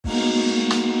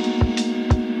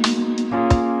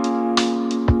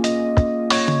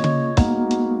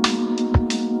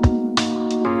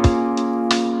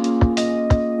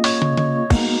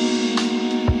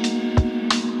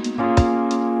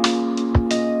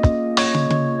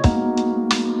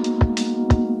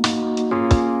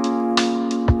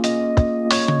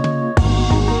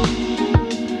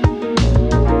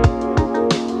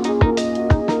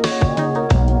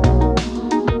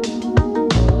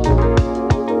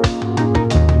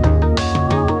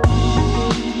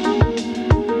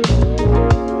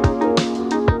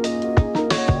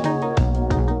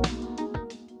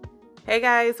Hey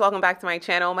guys, welcome back to my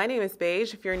channel. My name is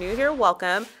Beige. If you're new here,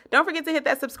 welcome. Don't forget to hit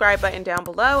that subscribe button down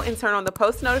below and turn on the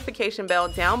post notification bell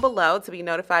down below to be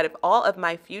notified of all of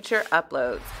my future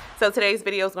uploads. So today's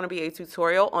video is going to be a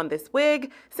tutorial on this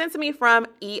wig sent to me from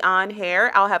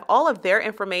Eayonhair. I'll have all of their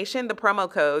information, the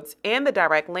promo codes, and the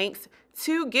direct links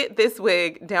to get this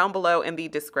wig down below in the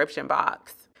description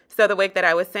box. So the wig that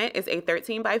I was sent is a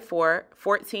 13 by 4,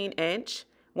 14 inch,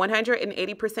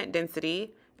 180%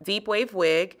 density, deep wave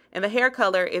wig, and the hair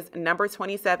color is number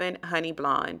 27 honey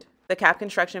blonde. The cap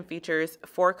construction features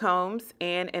 4 combs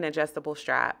and an adjustable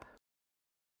strap.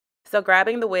 So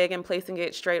grabbing the wig and placing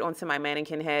it straight onto my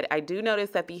mannequin head, I do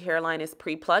notice that the hairline is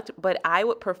pre-plucked, but I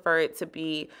would prefer it to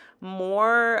be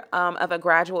more of a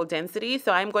gradual density.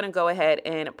 So I'm going to go ahead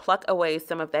and pluck away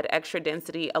some of that extra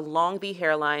density along the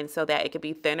hairline so that it could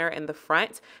be thinner in the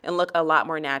front and look a lot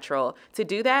more natural. To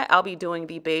do that, I'll be doing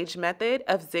the beige method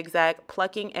of zigzag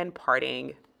plucking and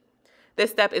parting. This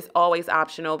step is always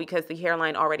optional because the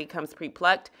hairline already comes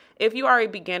pre-plucked. If you are a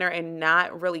beginner and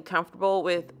not really comfortable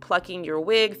with plucking your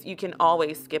wigs, you can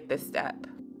always skip this step.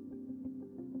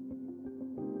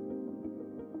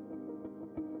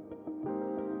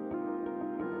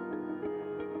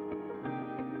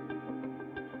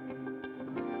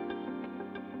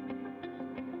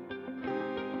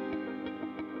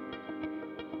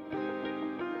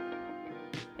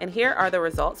 And here are the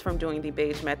results from doing the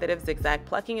beige method of zigzag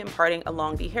plucking and parting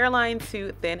along the hairline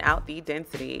to thin out the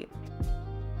density.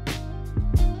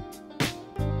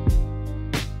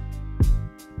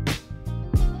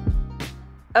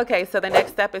 Okay, so the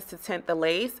next step is to tint the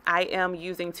lace. I am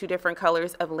using 2 different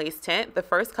colors of lace tint. The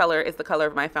first color is the color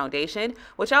of my foundation,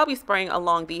 which I'll be spraying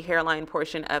along the hairline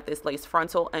portion of this lace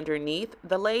frontal underneath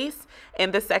the lace.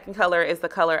 And the second color is the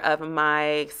color of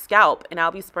my scalp, and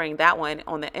I'll be spraying that one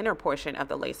on the inner portion of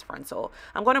the lace frontal.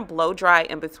 I'm going to blow dry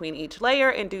in between each layer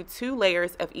and do 2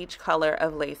 layers of each color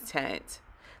of lace tint.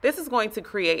 This is going to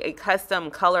create a custom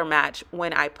color match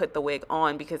when I put the wig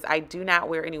on because I do not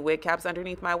wear any wig caps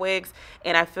underneath my wigs,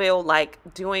 and I feel like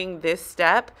doing this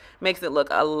step makes it look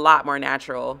a lot more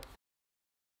natural.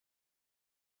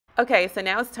 Okay, so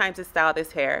now it's time to style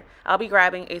this hair. I'll be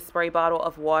grabbing a spray bottle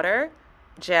of water,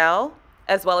 gel,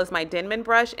 as well as my Denman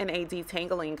brush and a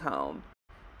detangling comb.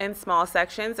 In small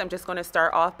sections, I'm just going to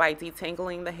start off by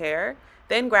detangling the hair,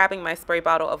 then grabbing my spray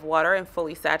bottle of water and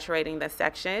fully saturating the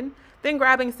section, then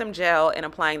grabbing some gel and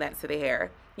applying that to the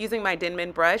hair. Using my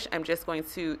Denman brush, I'm just going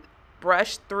to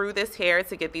brush through this hair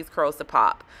to get these curls to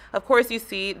pop. Of course, you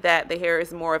see that the hair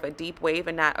is more of a deep wave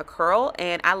and not a curl,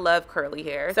 and I love curly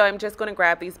hair. So I'm just going to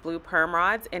grab these blue perm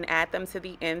rods and add them to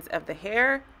the ends of the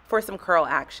hair for some curl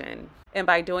action. And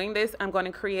by doing this, I'm going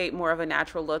to create more of a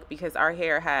natural look because our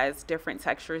hair has different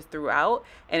textures throughout,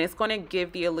 and it's going to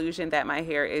give the illusion that my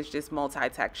hair is just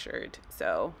multi-textured.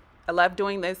 So I love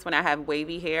doing this when I have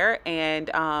wavy hair, and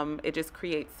it just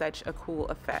creates such a cool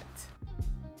effect.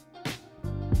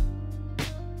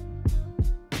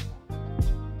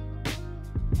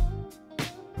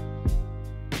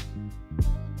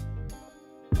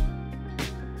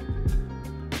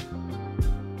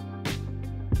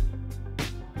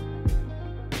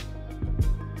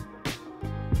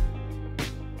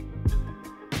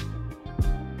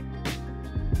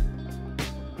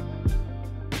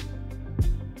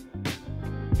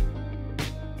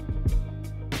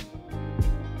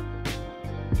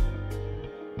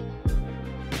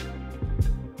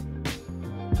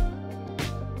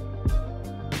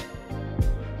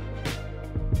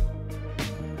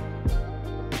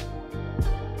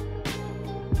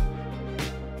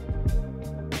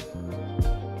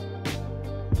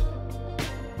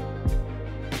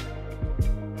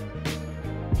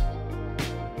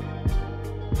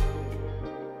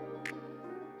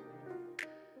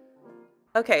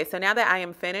 Okay, so now that I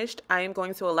am finished, I am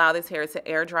going to allow this hair to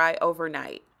air dry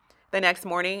overnight. The next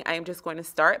morning, I am just going to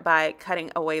start by cutting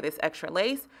away this extra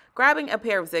lace, grabbing a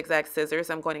pair of zigzag scissors.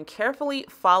 I'm going to carefully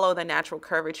follow the natural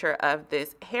curvature of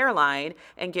this hairline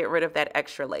and get rid of that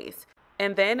extra lace.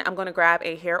 And then I'm going to grab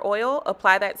a hair oil,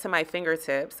 apply that to my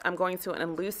fingertips. I'm going to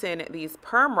loosen these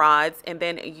perm rods and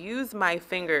then use my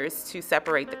fingers to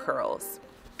separate the curls.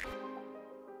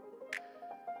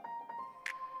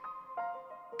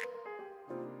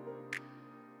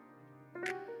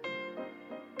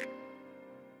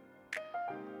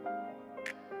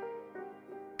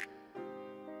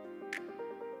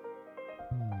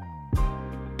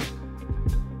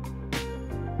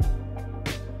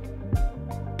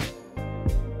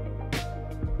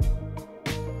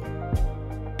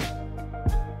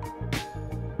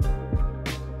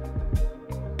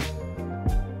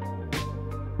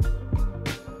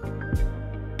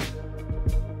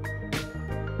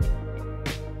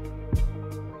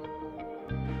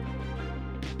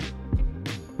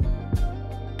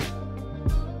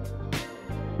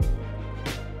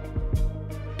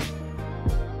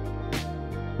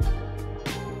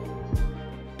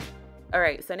 All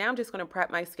right, so now I'm just going to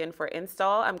prep my skin for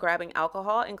install. I'm grabbing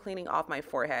alcohol and cleaning off my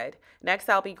forehead. Next,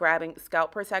 I'll be grabbing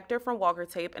scalp protector from Walker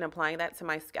Tape and applying that to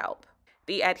my scalp.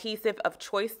 The adhesive of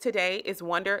choice today is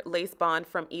Wonder Lace Bond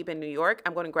from Eben, New York.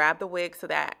 I'm going to grab the wig so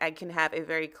that I can have a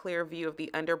very clear view of the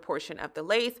under portion of the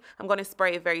lace. I'm going to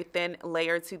spray a very thin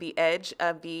layer to the edge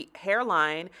of the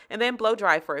hairline and then blow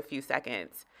dry for a few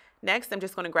seconds. Next, I'm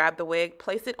just going to grab the wig,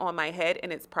 place it on my head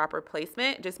in its proper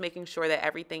placement, just making sure that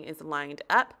everything is lined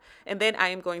up. And then I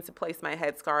am going to place my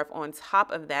headscarf on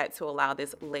top of that to allow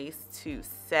this lace to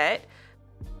set.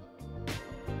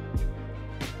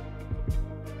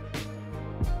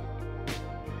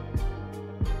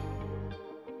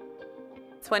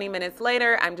 "20 minutes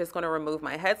later, I'm just going to remove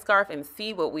my headscarf and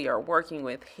see what we are working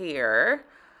with here.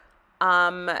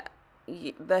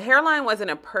 The hairline wasn't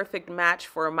a perfect match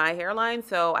for my hairline,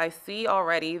 so I see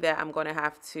already that I'm going to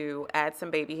have to add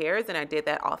some baby hairs, and I did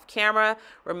that off camera,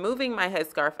 removing my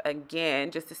headscarf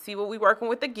again just to see what we're working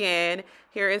with again.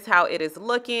 Here is how it is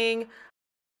looking.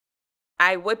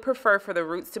 I would prefer for the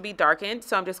roots to be darkened,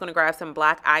 so I'm just going to grab some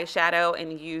black eyeshadow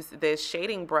and use this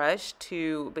shading brush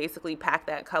to basically pack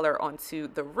that color onto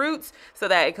the roots so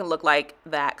that it can look like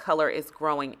that color is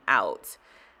growing out.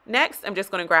 Next, I'm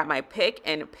just going to grab my pick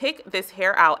and pick this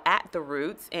hair out at the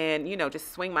roots and, you know,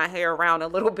 just swing my hair around a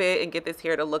little bit and get this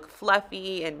hair to look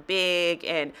fluffy and big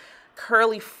and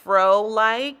curly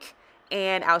fro-like.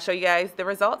 And I'll show you guys the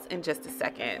results in just a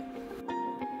second.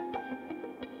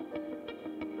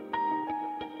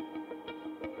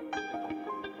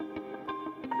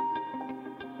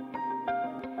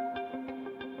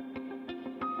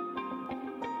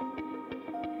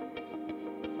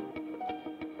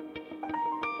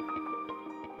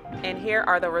 And here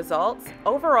are the results.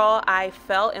 Overall, I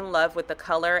fell in love with the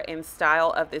color and style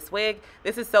of this wig.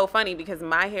 This is so funny because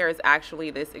my hair is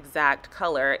actually this exact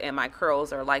color and my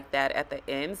curls are like that at the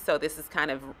ends. So this is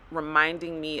kind of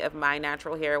reminding me of my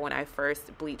natural hair when I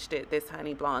first bleached it this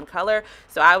honey blonde color.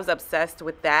 So I was obsessed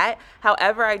with that.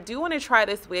 However, I do want to try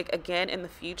this wig again in the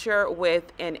future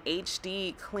with an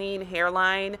HD clean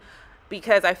hairline,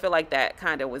 because I feel like that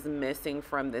kind of was missing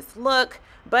from this look.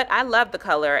 But I love the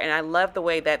color and I love the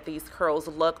way that these curls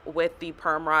look with the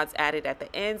perm rods added at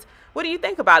the ends. What do you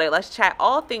think about it? Let's chat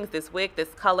all things this wig, this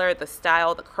color, the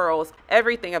style, the curls,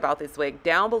 everything about this wig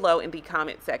down below in the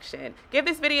comment section. Give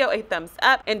this video a thumbs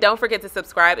up and don't forget to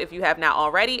subscribe if you have not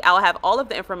already. I'll have all of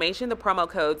the information, the promo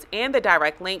codes, and the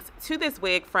direct links to this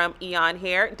wig from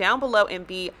Eayonhair down below in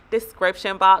the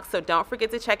description box. So don't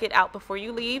forget to check it out before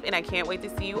you leave, and I can't wait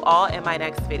to see you all in my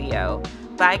next video.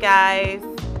 Bye guys.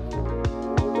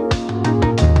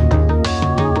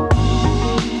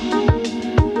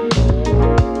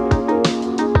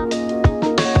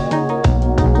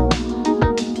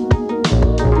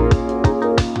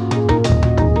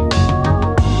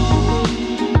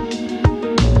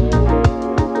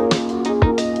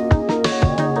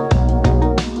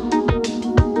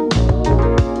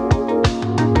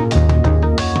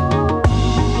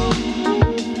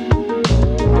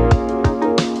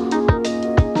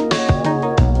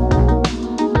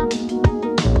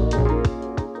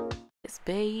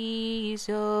 Beige,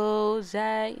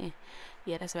 Ojai.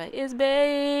 Yeah, that's right. It's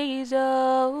beige,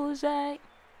 Ojai.